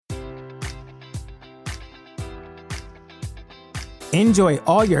Enjoy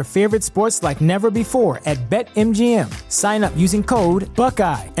all your favorite sports like never before at BetMGM. Sign up using code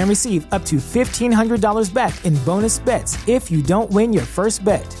Buckeye and receive up to $1,500 back in bonus bets if you don't win your first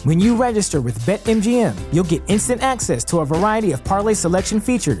bet. When you register with BetMGM, you'll get instant access to a variety of parlay selection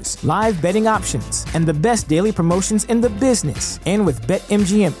features, live betting options, and the best daily promotions in the business. And with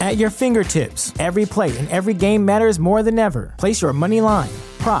BetMGM at your fingertips, every play and every game matters more than ever. Place your money line,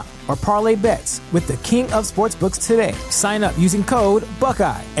 prop, or parlay bets with the king of sportsbooks today. Sign up using code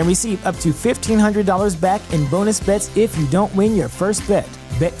Buckeye and receive up to $1,500 back in bonus bets if you don't win your first bet.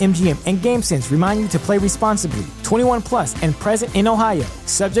 BetMGM and GameSense remind you to play responsibly. 21 plus and present in Ohio,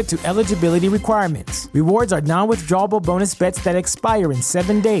 subject to eligibility requirements. Rewards are non-withdrawable bonus bets that expire in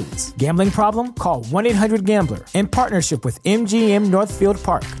 7 days. Gambling problem? Call 1-800-GAMBLER. In partnership with MGM Northfield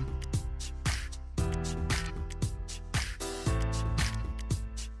Park.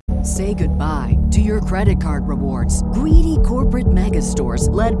 Say goodbye to your credit card rewards. Greedy corporate mega stores,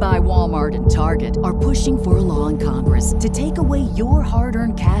 led by Walmart and Target, are pushing for a law in Congress to take away your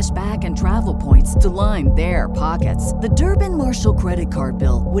hard-earned cash back and travel points to line their pockets. The Durbin-Marshall credit card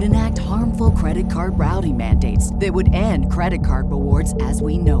bill would enact harmful credit card routing mandates that would end credit card rewards as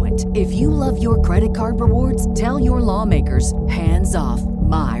we know it. If you love your credit card rewards, tell your lawmakers, hands off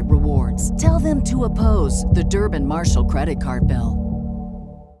my rewards. Tell them to oppose the Durbin-Marshall credit card bill.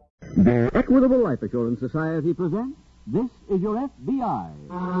 The Equitable Life Assurance Society presents This Is Your FBI.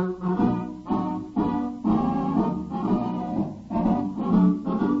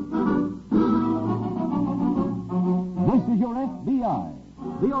 This is Your FBI,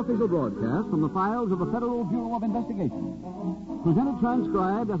 the official broadcast from the files of the Federal Bureau of Investigation. Presented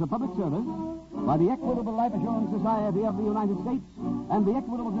transcribed as a public service by the Equitable Life Assurance Society of the United States and the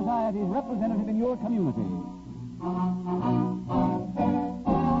Equitable Society's representative in your community.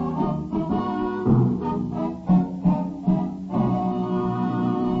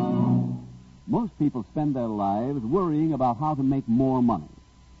 Most people spend their lives worrying about how to make more money.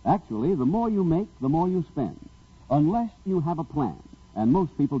 Actually, the more you make, the more you spend, unless you have a plan, and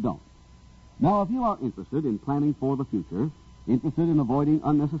most people don't. Now, if you are interested in planning for the future, interested in avoiding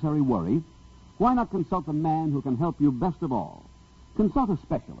unnecessary worry, why not consult the man who can help you best of all? Consult a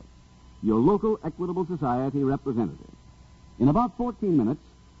specialist, your local Equitable Society representative. In about 14 minutes,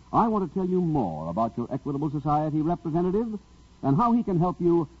 I want to tell you more about your Equitable Society representative and how he can help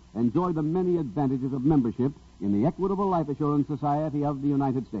you enjoy the many advantages of membership in the Equitable Life Assurance Society of the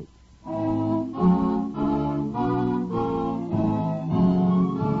United States.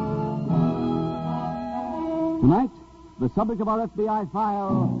 Tonight, the subject of our FBI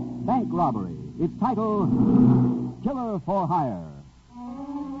file, bank robbery. Its title, Killer for Hire.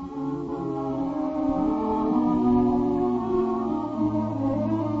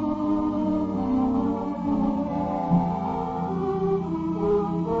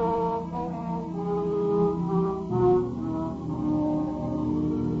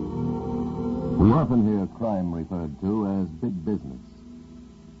 We often hear crime referred to as big business.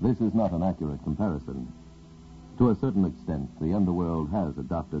 This is not an accurate comparison. To a certain extent, the underworld has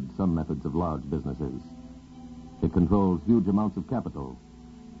adopted some methods of large businesses. It controls huge amounts of capital,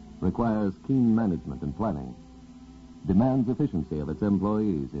 requires keen management and planning, demands efficiency of its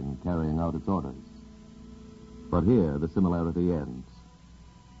employees in carrying out its orders. But here, the similarity ends.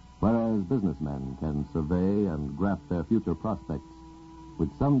 Whereas businessmen can survey and graft their future prospects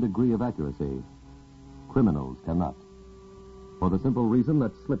with some degree of accuracy, criminals cannot. For the simple reason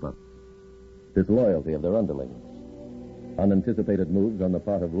that slip-up, disloyalty of their underlings, unanticipated moves on the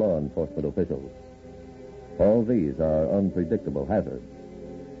part of law enforcement officials, all these are unpredictable hazards.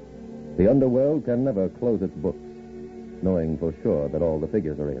 The underworld can never close its books, knowing for sure that all the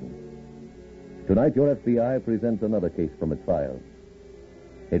figures are in. Tonight, your FBI presents another case from its files.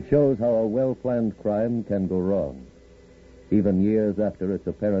 It shows how a well-planned crime can go wrong, even years after its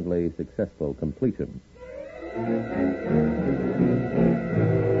apparently successful completion.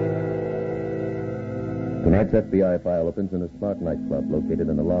 Tonight's FBI file opens in a smart nightclub located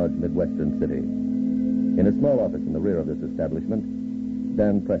in a large Midwestern city. In a small office in the rear of this establishment,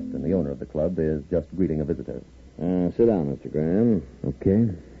 Dan Preston, the owner of the club, is just greeting a visitor. Sit down, Mr. Graham. Okay.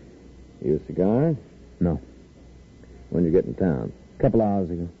 You a cigar? No. When you get in town? A couple hours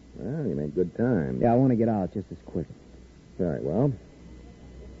ago. Well, you made good time. Yeah, I want to get out just as quick. Very well.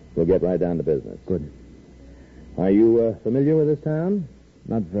 We'll get right down to business. Good. Are you familiar with this town?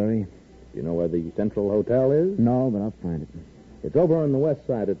 Not very. Do you know where the Central Hotel is? No, but I'll find it. It's over on the west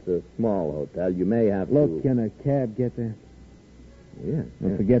side. It's a small hotel. You may have Look, can a cab get there? Yeah.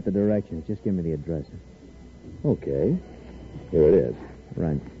 Don't forget the directions. Just give me the address. Okay. Here it is.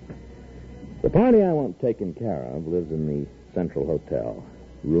 Right. The party I want taken care of lives in the Central Hotel,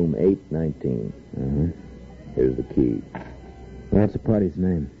 room 819. Uh-huh. Here's the key. What's the party's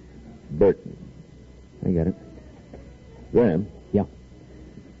name? Burton. I got it. Graham? Yeah.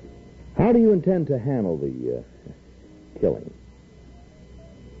 How do you intend to handle the killing?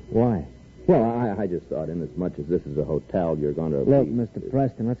 Why? Well, I just thought in as much as this is a hotel, you're going to... Look, Mr.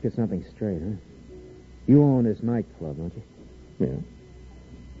 Preston, let's get something straight, huh? You own this nightclub, don't you? Yeah.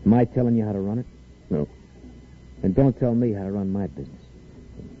 Am I telling you how to run it? No. And don't tell me how to run my business.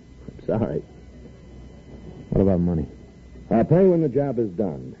 I'm sorry. What about money? I'll pay when the job is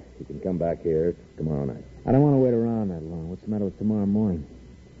done. You can come back here tomorrow night. I don't want to wait around that long. What's the matter with tomorrow morning?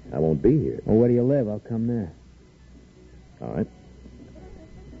 I won't be here. Well, where do you live? I'll come there. All right.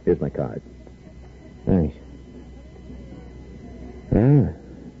 Here's my card. Thanks. Ah,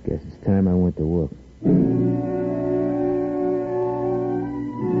 guess it's time I went to work.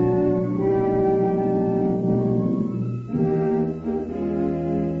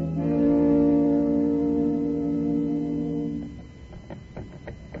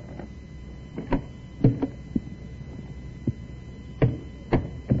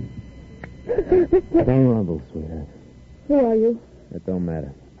 Don't rumble, sweetheart. Who are you? It don't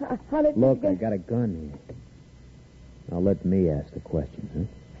matter. How did Look, you I get... got a gun here. Now let me ask the question,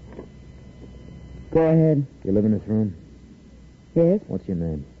 huh? Go ahead. You live in this room? Yes? What's your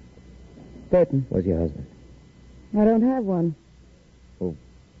name? Burton. Where's your husband? I don't have one.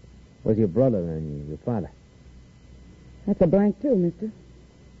 Where's your brother and your father? That's a blank, too, mister.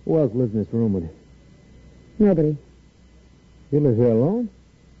 Who else lives in this room with you? Nobody. You live here alone?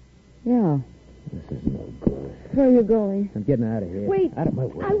 Yeah. This is no good. Where are you going? I'm getting out of here. Wait. Out of my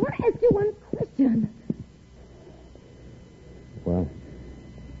way. I want to ask you one question. Well,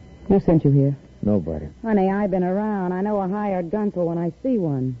 Who sent you here? nobody. Honey, I've been around. I know a hired gunfer when I see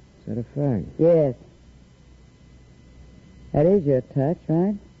one. Is that a fact? Yes. That is your touch,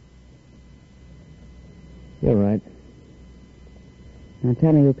 right? You're right. Now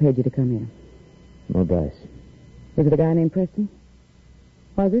tell me who paid you to come here. No dice. Was it a guy named Preston?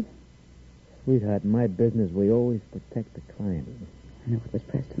 Was it? Sweetheart, in my business, we always protect the client. I know it was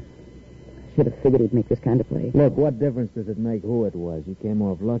Preston. I should have figured he'd make this kind of play. Look, what difference does it make who it was? You came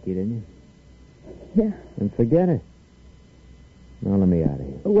off lucky, didn't you? Yeah. And forget it. Now let me out of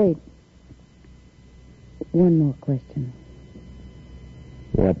here. Wait. One more question.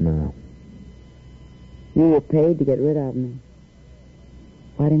 What now? You were paid to get rid of me.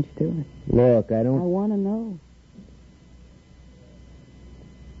 Why didn't you do it? Look, I want to know.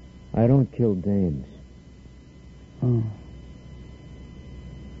 I don't kill dames. Oh.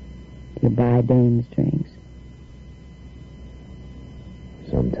 Do you buy dames drinks?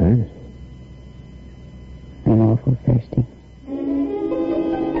 Sometimes. I'm awful thirsty.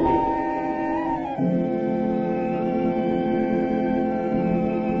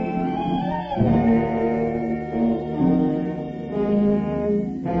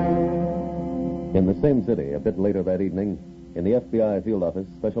 In the same city, a bit later that evening, in the FBI field office,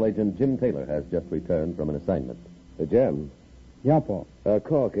 Special Agent Jim Taylor has just returned from an assignment. Jim, Yeah, Paul. a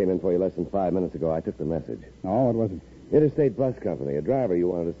call came in for you less than 5 minutes ago. I took the message. Oh, what was it? Interstate Bus Company. A driver you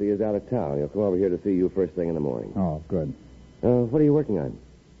wanted to see is out of town. He'll come over here to see you first thing in the morning. Oh, good. What are you working on?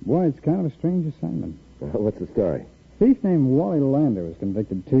 Boy, it's kind of a strange assignment. What's the story? A thief named Wally Lander was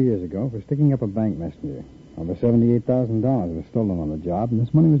convicted 2 years ago for sticking up a bank messenger. Over $78,000 was stolen on the job, and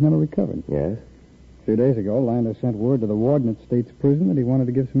this money was never recovered. Yes? A few days ago, Lander sent word to the warden at State's prison that he wanted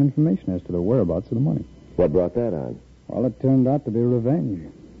to give some information as to the whereabouts of the money. What brought that on? Well, it turned out to be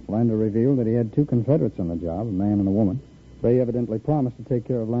revenge. Lander revealed that he had 2 Confederates on the job, a man and a woman. They evidently promised to take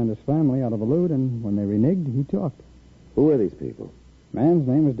care of Lander's family out of a loot, and when they reneged, he talked. Who are these people? Man's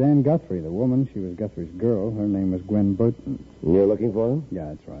name was Dan Guthrie. The woman, she was Guthrie's girl. Her name was Gwen Burton. And you're looking for them? Yeah,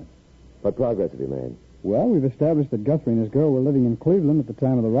 that's right. What progress have you made? Well, we've established that Guthrie and his girl were living in Cleveland at the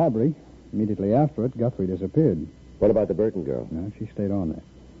time of the robbery. Immediately after it, Guthrie disappeared. What about the Burton girl? No, she stayed on there.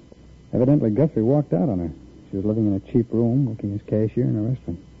 Evidently, Guthrie walked out on her. She was living in a cheap room, working as cashier in a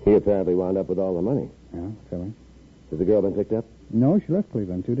restaurant. He apparently wound up with all the money. Yeah, Philly. Has the girl been picked up? No, she left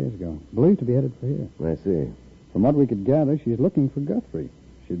Cleveland 2 days ago. Believed to be headed for here. I see. From what we could gather, she's looking for Guthrie.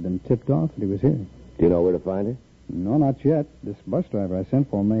 She'd been tipped off that he was here. Do you know where to find her? No, not yet. This bus driver I sent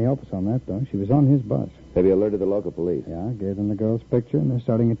for may help us on that, though. She was on his bus. Have you alerted the local police? Yeah, gave them the girl's picture, and they're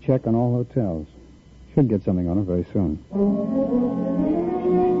starting a check on all hotels. Should get something on her very soon.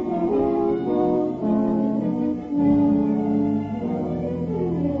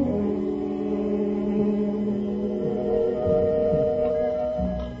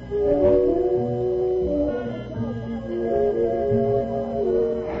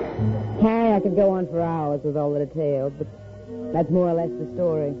 Hi, could go on for hours with all the details, but that's more or less the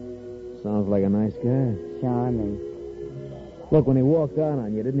story. Sounds like a nice guy. Charming. Look, when he walked out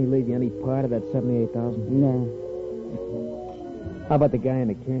on you, didn't he leave you any part of that $78,000? No. How about the guy in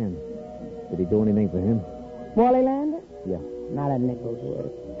the can? Did he do anything for him? Wally Lander? Yeah. Not a nickel's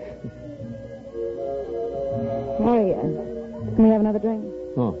worth. Harry, can we have another drink?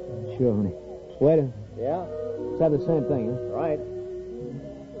 Oh, sure, honey. Waiter, Yeah? let's have the same thing, huh? Right.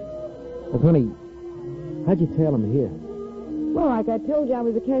 Look, honey, how'd you tail him here? Well, like I told you, I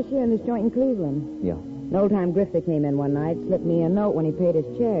was a cashier in this joint in Cleveland. Yeah. An old-time grifter came in one night, slipped me a note when he paid his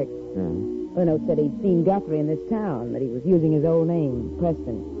check. Uh-huh. The note said he'd seen Guthrie in this town, that he was using his old name,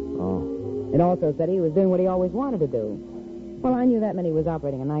 Preston. Oh. It also said he was doing what he always wanted to do. Well, I knew that meant he was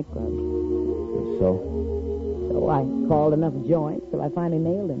operating a nightclub. So? So I called enough joints till I finally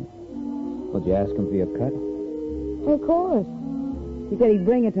nailed him. Did you ask him for your cut? Of course. He said he'd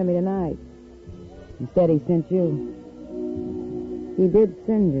bring it to me tonight. Instead, he sent you. He did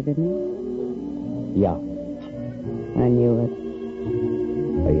send you, didn't he? Yeah. I knew it.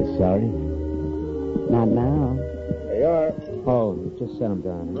 Are you sorry? Not now. There you are. Oh, just set him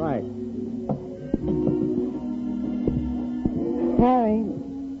down. Huh? Right. Harry,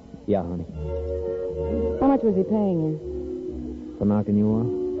 Yeah, honey. how much was he paying you? For knocking you off?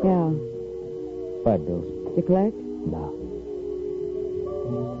 Yeah. $5. Did you collect? No.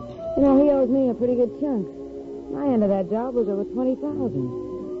 You know, he owes me a pretty good chunk. My end of that job was over $20,000.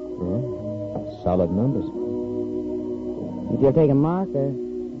 Yeah. Solid numbers. If you'll take a marker,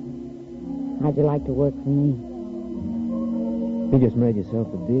 how'd you like to work for me? You just made yourself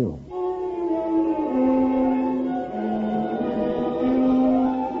a deal.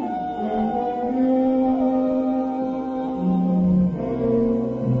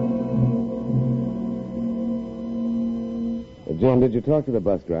 Jim, did you talk to the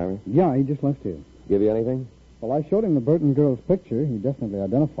bus driver? Yeah, he just left here. Give you anything? Well, I showed him the Burton girl's picture. He definitely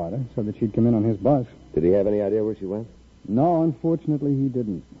identified her, said that she'd come in on his bus. Did he have any idea where she went? No, unfortunately, he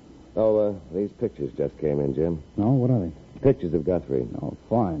didn't. Oh, these pictures just came in, Jim. No, what are they? Pictures of Guthrie. Oh,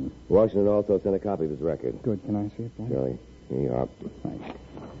 fine. Washington also sent a copy of his record. Good. Can I see it, please? Surely. Here you are. Thanks.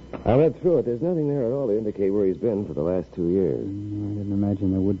 I read through it. There's nothing there at all to indicate where he's been for the last 2 years. I didn't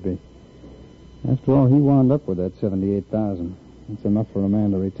imagine there would be. After all, he wound up with that $78,000. It's enough for a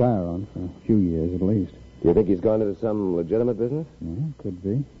man to retire on for a few years at least. Do you think he's gone into some legitimate business? Yeah, could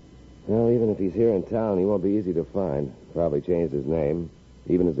be. Well, even if he's here in town, he won't be easy to find. Probably changed his name,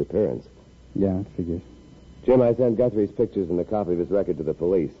 even his appearance. Yeah, it figures. Jim, I sent Guthrie's pictures and a copy of his record to the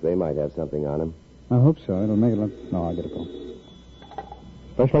police. They might have something on him. I hope so. It'll make it look... No, I gotta go.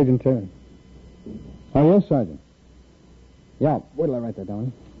 Special Agent Terry. Oh, yes, Sergeant. Yeah, wait till I write that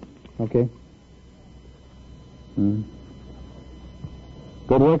down. Okay.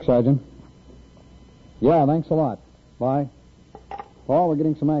 Good work, Sergeant. Yeah, thanks a lot. Bye. Paul, we're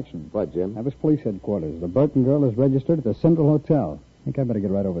getting some action. What, Jim? That was police headquarters. The Burton girl is registered at the Central Hotel. I think I better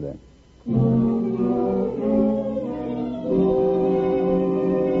get right over there.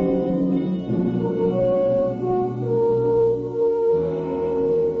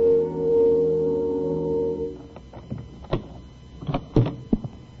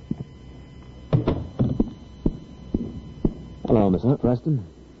 Hello, Miss Preston.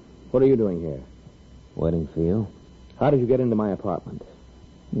 What are you doing here? Waiting for you. How did you get into my apartment?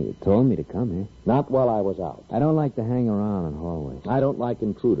 You told me to come here. Not while I was out. I don't like to hang around in hallways. I don't like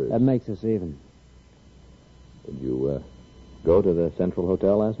intruders. That makes us even. Did you, go to the Central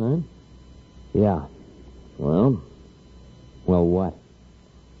Hotel last night? Yeah. Well? Well, what?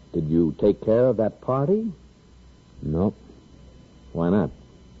 Did you take care of that party? Nope. Why not?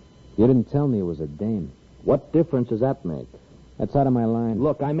 You didn't tell me it was a dame. What difference does that make? That's out of my line.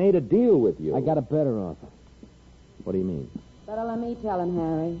 Look, I made a deal with you. I got a better offer. What do you mean? Better let me tell him,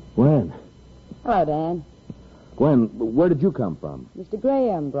 Harry. Gwen. Hello, Dan. Gwen, where did you come from? Mr.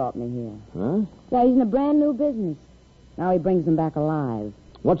 Graham brought me here. Huh? Yeah, he's in a brand new business. Now he brings them back alive.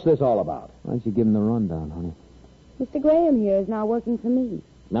 What's this all about? Why don't you give him the rundown, honey? Mr. Graham here is now working for me.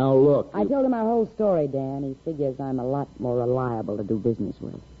 Now, look. I told him our whole story, Dan. He figures I'm a lot more reliable to do business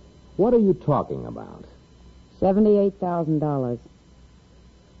with. What are you talking about? $78,000.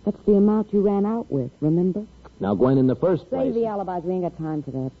 That's the amount you ran out with, remember? Now, Gwen, in the first place... Save the alibis. We ain't got time for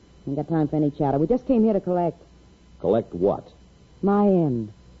that. Ain't got time for any chatter. We just came here to collect. Collect what? My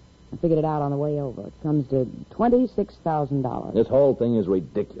end. I figured it out on the way over. It comes to $26,000. This whole thing is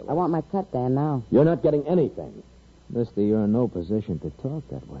ridiculous. I want my cut, Dan, now. You're not getting anything. Mister, you're in no position to talk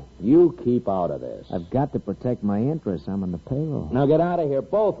that way. You keep out of this. I've got to protect my interests. I'm on the payroll. Now get out of here,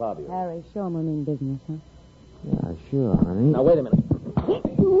 both of you. Harry, show him we mean business, huh? Yeah, sure, honey. Now, wait a minute.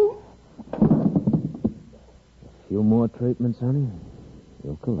 few more treatments, honey.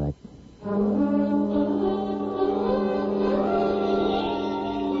 You'll collect.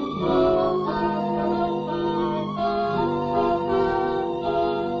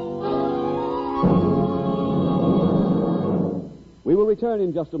 We will return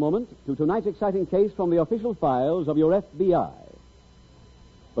in just a moment to tonight's exciting case from the official files of your FBI.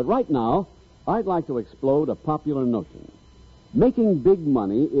 But right now, I'd like to explode a popular notion. Making big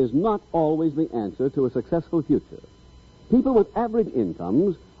money is not always the answer to a successful future. People with average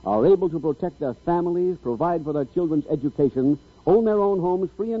incomes are able to protect their families, provide for their children's education, own their own homes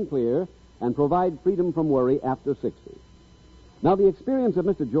free and clear, and provide freedom from worry after 60. Now, the experience of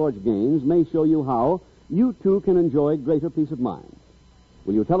Mr. George Gaines may show you how you, too, can enjoy greater peace of mind.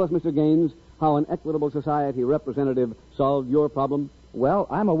 Will you tell us, Mr. Gaines, how an Equitable Society representative solved your problem? Well,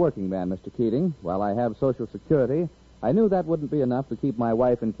 I'm a working man, Mr. Keating. While I have Social Security, I knew that wouldn't be enough to keep my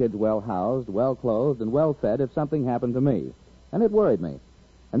wife and kids well housed, well clothed, and well fed if something happened to me. And it worried me.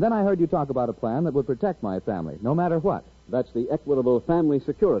 And then I heard you talk about a plan that would protect my family, no matter what. That's the Equitable Family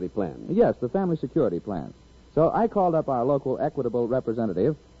Security Plan. Yes, the Family Security Plan. So I called up our local Equitable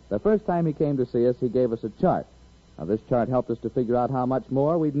representative. The first time he came to see us, he gave us a chart. Now, this chart helped us to figure out how much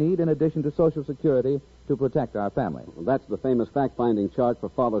more we'd need in addition to Social Security to protect our family. Well, that's the famous fact-finding chart for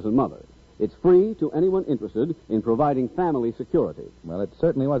fathers and mothers. It's free to anyone interested in providing family security. Well, it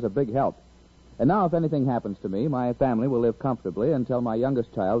certainly was a big help. And now, if anything happens to me, my family will live comfortably until my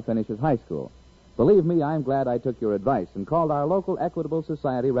youngest child finishes high school. Believe me, I'm glad I took your advice and called our local Equitable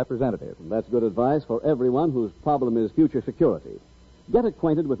Society representative. That's good advice for everyone whose problem is future security. Get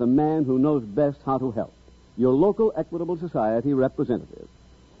acquainted with a man who knows best how to help. Your local Equitable Society representative.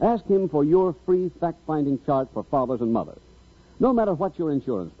 Ask him for your free fact-finding chart for fathers and mothers. No matter what your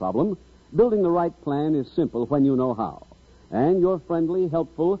insurance problem, building the right plan is simple when you know how. And your friendly,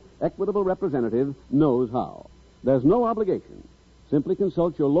 helpful, Equitable representative knows how. There's no obligation. Simply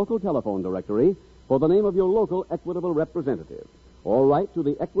consult your local telephone directory for the name of your local Equitable representative. Or write to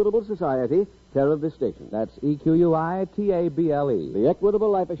the Equitable Society, care of this station. That's EQUITABLE. The Equitable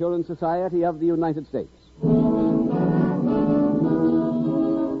Life Assurance Society of the United States.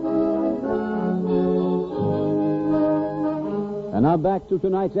 And now back to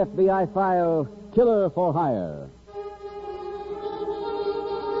tonight's FBI file, Killer for Hire.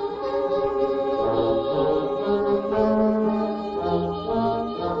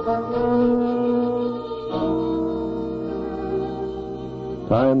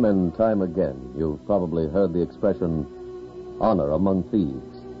 Time and time again, you've probably heard the expression, honor among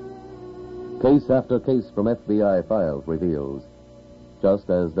thieves. Case after case from FBI files reveals, just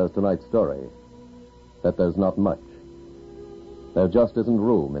as does tonight's story, that there's not much. There just isn't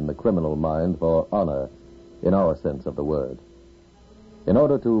room in the criminal mind for honor in our sense of the word. In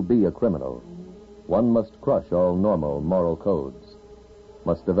order to be a criminal, one must crush all normal moral codes,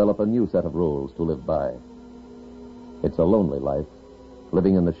 must develop a new set of rules to live by. It's a lonely life,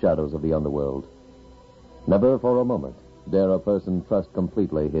 living in the shadows of the underworld. Never for a moment dare a person trust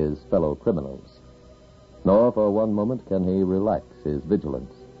completely his fellow criminals, nor for one moment can he relax his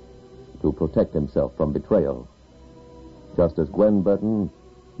vigilance to protect himself from betrayal, just as Gwen Burton,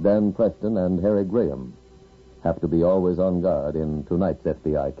 Dan Preston, and Harry Graham have to be always on guard in tonight's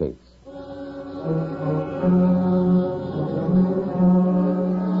FBI case.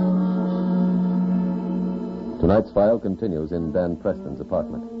 Tonight's file continues in Dan Preston's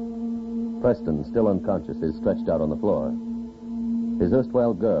apartment. Preston, still unconscious, is stretched out on the floor. His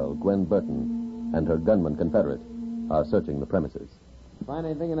erstwhile girl, Gwen Burton, and her gunman confederate are searching the premises. Find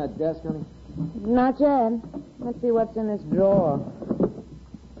anything in that desk, honey? Not yet. Let's see what's in this drawer.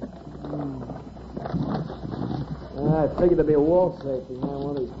 I figured there'd be a wall safe behind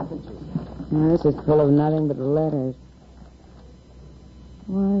one of these pictures. This is full of nothing but letters.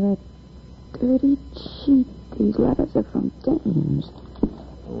 Why, that dirty cheat. These letters are from James.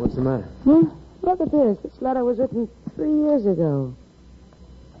 Well, what's the matter? Well, look at this. This letter was written 3 years ago.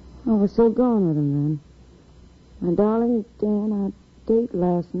 I was so gone with him then. My darling Dan, our date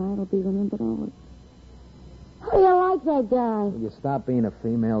last night will be remembered always. How do you like that guy? Will you stop being a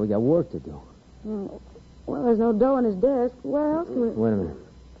female? We got work to do. Oh, well, there's no dough in his desk. Where else can we... Wait a minute.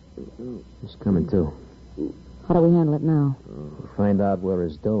 He's coming, too. How do we handle it now? We'll find out where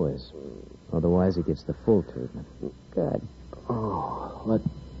his dough is. Otherwise, he gets the full treatment. Good. Oh,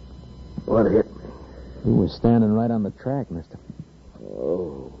 what hit me? You were standing right on the track, mister.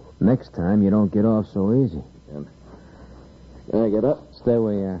 Oh. Next time, you don't get off so easy. Can I get up? Stay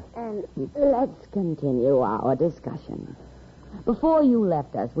where you are. And let's continue our discussion. Before you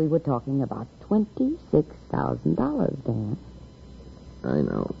left us, we were talking about $26,000, Dan. I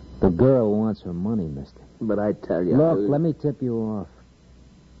know. The girl wants her money, mister. But I tell you... Look, let me tip you off.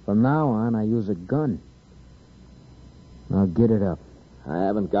 From now on, I use a gun. Now get it up. I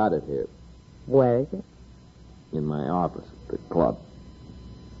haven't got it here. Where is it? In my office at the club.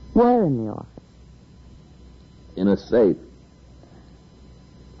 Where in the office? In a safe.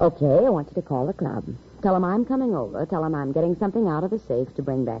 Okay, I want you to call the club. Tell them I'm coming over. Tell them I'm getting something out of the safe to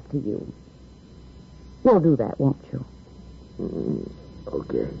bring back to you. You'll do that, won't you?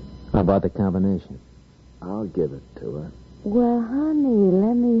 Okay. How about the combination? I'll give it to her. Well, honey,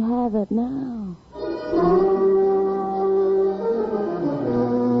 let me have it now.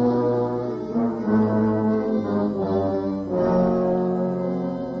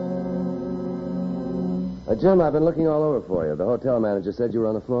 Jim, I've been looking all over for you. The hotel manager said you were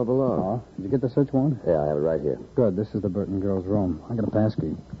on the floor below. Oh, did you get the search warrant? Yeah, I have it right here. Good. This is the Burton girl's room. I got a pass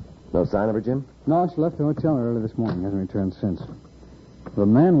key. No sign of her, Jim? No, she left the hotel early this morning. Hasn't returned since. There's a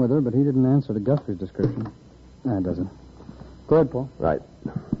man with her, but he didn't answer to Guthrie's description. It doesn't. Go ahead, Paul. Right.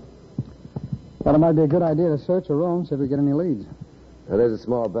 Thought it might be a good idea to search her room, see if we get any leads. Now, there's a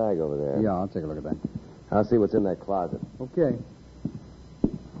small bag over there. Yeah, I'll take a look at that. I'll see what's in that closet. Okay.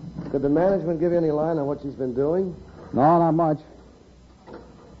 Could the management give you any line on what she's been doing? No, not much.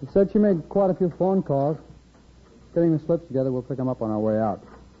 He said she made quite a few phone calls. Getting the slips together, we'll pick them up on our way out.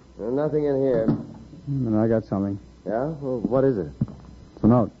 Nothing in here. And I got something. Yeah? Well, what is it? It's a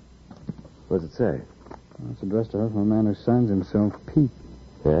note. What does it say? Well, it's addressed to her from a man who signs himself Pete.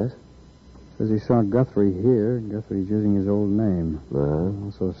 Yes? Says he saw Guthrie here. Guthrie's using his old name.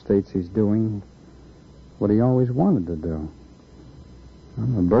 Also states he's doing what he always wanted to do. Well,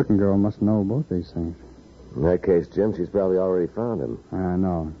 the Burton girl must know both these things. In that case, Jim, she's probably already found him. I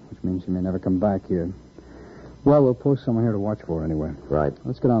know, which means she may never come back here. Well, we'll post someone here to watch for her anyway. Right.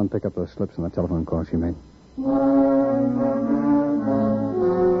 Let's go down and pick up those slips on the telephone call she made.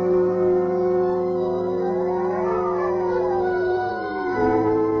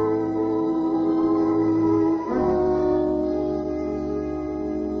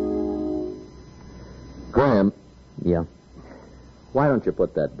 Graham. Yeah? Why don't you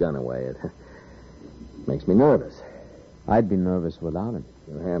put that gun away? It makes me nervous. I'd be nervous without it.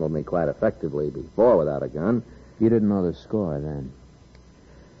 You handled me quite effectively before without a gun. You didn't know the score then.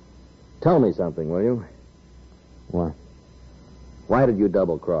 Tell me something, will you? What? Why did you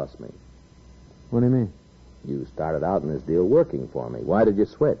double-cross me? What do you mean? You started out in this deal working for me. Why did you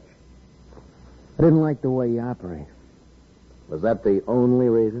switch? I didn't like the way you operate. Was that the only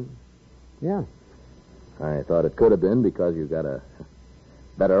reason? Yeah. I thought it could have been because you got a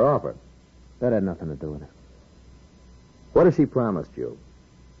better offer. That had nothing to do with it. What has she promised you?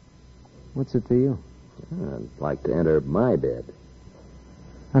 What's it to you? I'd like to enter my bid.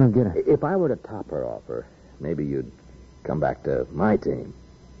 I don't get it. If I were to top her offer, maybe you'd come back to my team.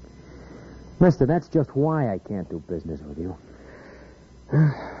 Mister, that's just why I can't do business with you.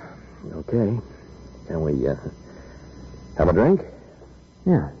 Okay. Can we have a drink?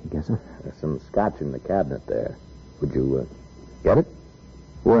 Yeah, I guess so. There's some scotch in the cabinet there. Would you get it?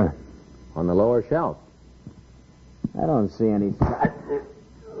 Where? On the lower shelf. I don't see any scotch.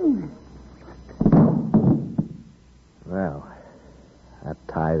 Well, that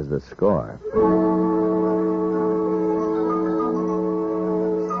ties the score.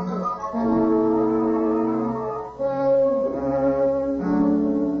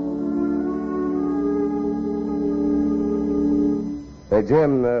 Hey,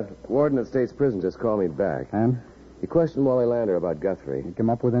 Jim, the warden at State's Prison just called me back. And? He questioned Wally Lander about Guthrie. You come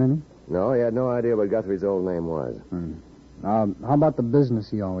up with anything? No, he had no idea what Guthrie's old name was. How about the business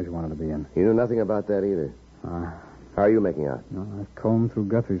he always wanted to be in? He knew nothing about that either. How are you making out? No, I combed through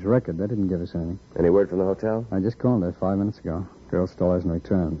Guthrie's record. That didn't give us anything. Any word from the hotel? I just called there 5 minutes ago. Girl still hasn't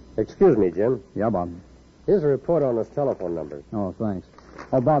returned. Excuse me, Jim. Yeah, Bob. Here's a report on his telephone numbers. Oh, thanks.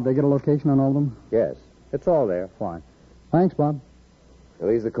 Oh, Bob, they get a location on all of them? Yes. It's all there. Fine. Thanks, Bob.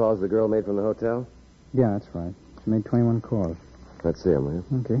 Are these the calls the girl made from the hotel? Yeah, that's right. She made 21 calls. Let's see them, will you?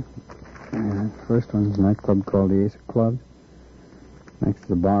 Okay. First one's a nightclub called the Ace of Clubs. Next is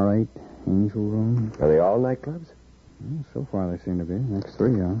the Bar 8, Angel Room. Are they all nightclubs? So far, they seem to be. Next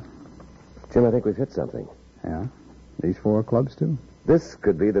 3 are. Jim, I think we've hit something. Yeah? These 4 clubs, too? This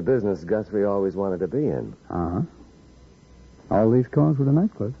could be the business Guthrie always wanted to be in. Uh-huh. All these calls were the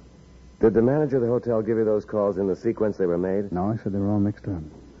nightclubs. Did the manager of the hotel give you those calls in the sequence they were made? No, I said they were all mixed up.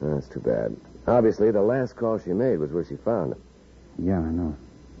 That's too bad. Obviously, the last call she made was where she found him. Yeah, I know.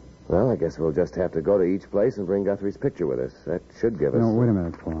 Well, I guess we'll just have to go to each place and bring Guthrie's picture with us. That should give us... No, wait a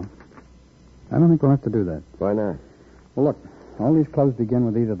minute, Paul. I don't think we'll have to do that. Why not? Well, look, all these clubs begin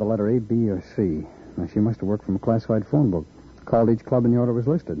with either the letter A, B, or C. Now, she must have worked from a classified phone book. called each club in the order it was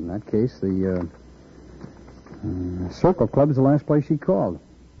listed. In that case, the Circle Club is the last place she called.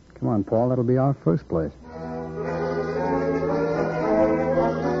 Come on, Paul, that'll be our first place.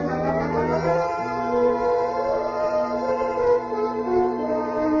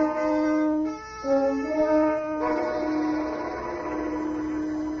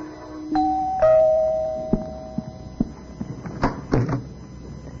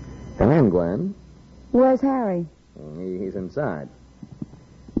 Come in, Gwen. Where's Harry? He's inside.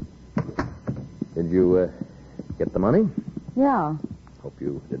 Did you get the money? Yeah. Hope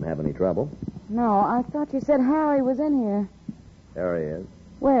you didn't have any trouble. No, I thought you said Harry was in here. There he is.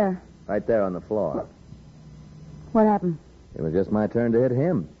 Where? Right there on the floor. What happened? It was just my turn to hit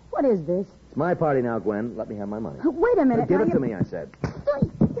him. What is this? It's my party now, Gwen. Let me have my money. Wait a minute. Give now it to me, I said.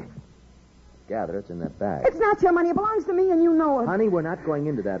 Gather, it's in that bag. It's not your money. It belongs to me, and you know it. Honey, we're not going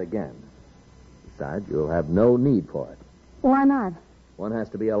into that again. Besides, you'll have no need for it. Why not? One has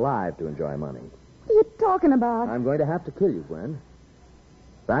to be alive to enjoy money. What are you talking about? I'm going to have to kill you, Gwen. In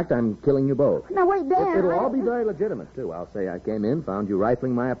fact, I'm killing you both. Now, wait, Dan. It'll all be very legitimate, too. I'll say I came in, found you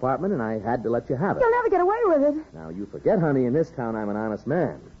rifling my apartment, and I had to let you have it. You'll never get away with it. Now, you forget, honey, in this town I'm an honest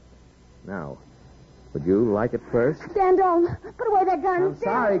man. Now, would you like it first? Dan, don't. Put away that gun. I'm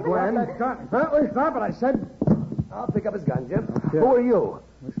sorry, Gwen. Stop it, I said. I'll pick up his gun, Jim. Who are you?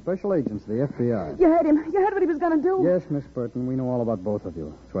 We're special agents, the FBI. You heard him. You heard what he was going to do? Yes, Miss Burton, we know all about both of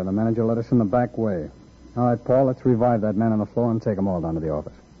you. That's why the manager let us in the back way. All right, Paul, let's revive that man on the floor and take them all down to the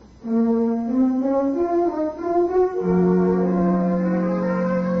office.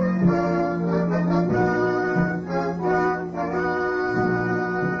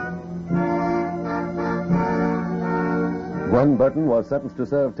 Gwen Burton was sentenced to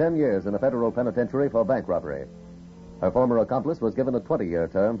serve 10 years in a federal penitentiary for bank robbery. Her former accomplice was given a 20-year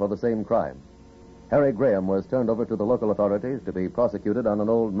term for the same crime. Harry Graham was turned over to the local authorities to be prosecuted on an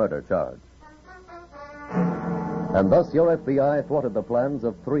old murder charge. And thus your FBI thwarted the plans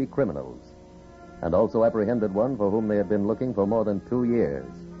of 3 criminals, and also apprehended one for whom they had been looking for more than 2 years.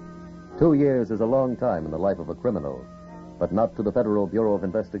 2 years is a long time in the life of a criminal, but not to the Federal Bureau of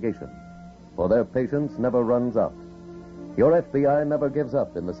Investigation, for their patience never runs out. Your FBI never gives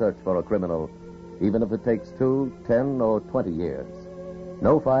up in the search for a criminal, even if it takes 2, 10, or 20 years.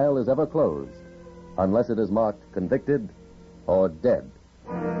 No file is ever closed unless it is marked convicted or dead.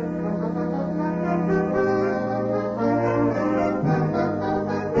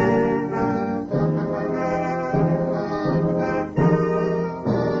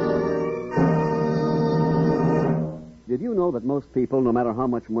 Did you know that most people, no matter how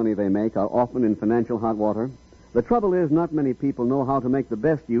much money they make, are often in financial hot water? The trouble is, not many people know how to make the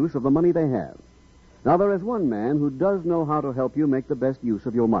best use of the money they have. Now, there is one man who does know how to help you make the best use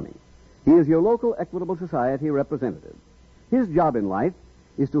of your money. He is your local Equitable Society representative. His job in life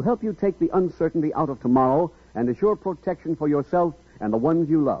is to help you take the uncertainty out of tomorrow and assure protection for yourself and the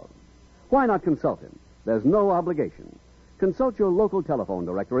ones you love. Why not consult him? There's no obligation. Consult your local telephone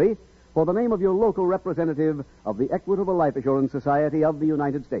directory for the name of your local representative of the Equitable Life Assurance Society of the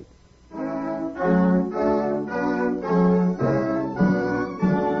United States.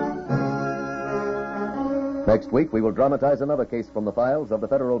 Next week, we will dramatize another case from the files of the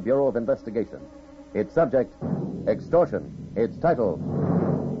Federal Bureau of Investigation. Its subject, extortion. Its title,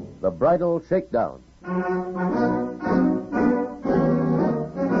 The Bridal Shakedown.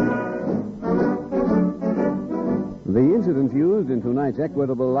 The incidents used in tonight's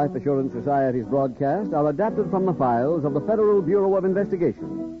Equitable Life Assurance Society's broadcast are adapted from the files of the Federal Bureau of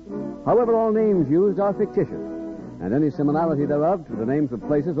Investigation. However, all names used are fictitious, and any similarity thereof to the names of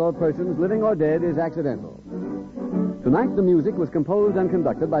places or persons, living or dead, is accidental. Tonight, the music was composed and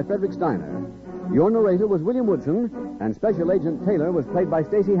conducted by Frederick Steiner. Your narrator was William Woodson, and Special Agent Taylor was played by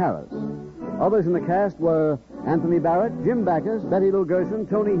Stacey Harris. Others in the cast were Anthony Barrett, Jim Backus, Betty Lou Gerson,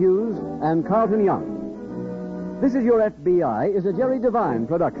 Tony Hughes, and Carlton Young. This Is Your FBI is a Jerry Devine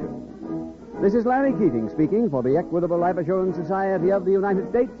production. This is Larry Keating speaking for the Equitable Life Assurance Society of the United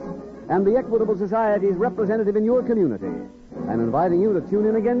States and the Equitable Society's representative in your community, and inviting you to tune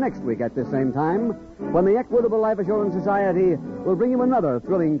in again next week at this same time when the Equitable Life Assurance Society will bring you another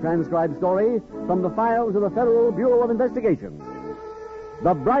thrilling transcribed story from the files of the Federal Bureau of Investigation.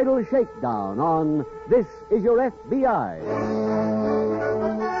 The Bridal Shakedown on This Is Your FBI.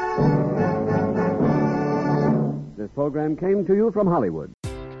 This program came to you from Hollywood.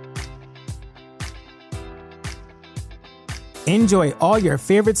 Enjoy all your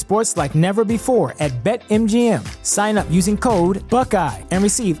favorite sports like never before at BetMGM. Sign up using code Buckeye and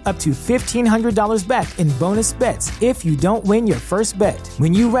receive up to $1,500 back in bonus bets if you don't win your first bet.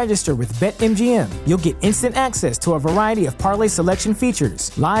 When you register with BetMGM, you'll get instant access to a variety of parlay selection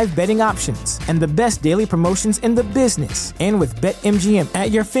features, live betting options, and the best daily promotions in the business. And with BetMGM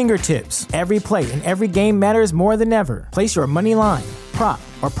at your fingertips, every play and every game matters more than ever. Place your money line, prop,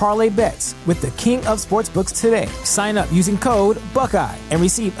 or parlay bets with the king of sportsbooks today. Sign up using code Buckeye and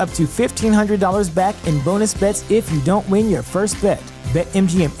receive up to $1,500 back in bonus bets if you don't win your first bet.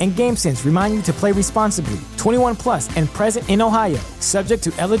 BetMGM and GameSense remind you to play responsibly. 21 plus and present in Ohio, subject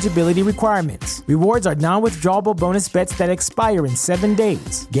to eligibility requirements. Rewards are non-withdrawable bonus bets that expire in 7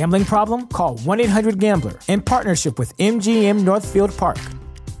 days. Gambling problem? Call 1-800-GAMBLER in partnership with MGM Northfield Park.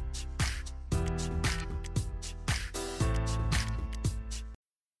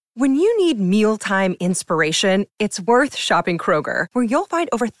 When you need mealtime inspiration, it's worth shopping Kroger, where you'll find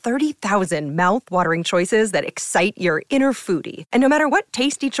over 30,000 mouth-watering choices that excite your inner foodie. And no matter what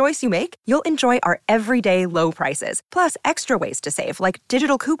tasty choice you make, you'll enjoy our everyday low prices, plus extra ways to save, like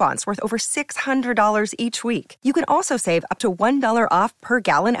digital coupons worth over $600 each week. You can also save up to $1 off per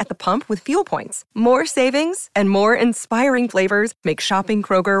gallon at the pump with fuel points. More savings and more inspiring flavors make shopping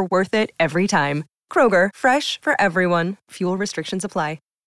Kroger worth it every time. Kroger, fresh for everyone. Fuel restrictions apply.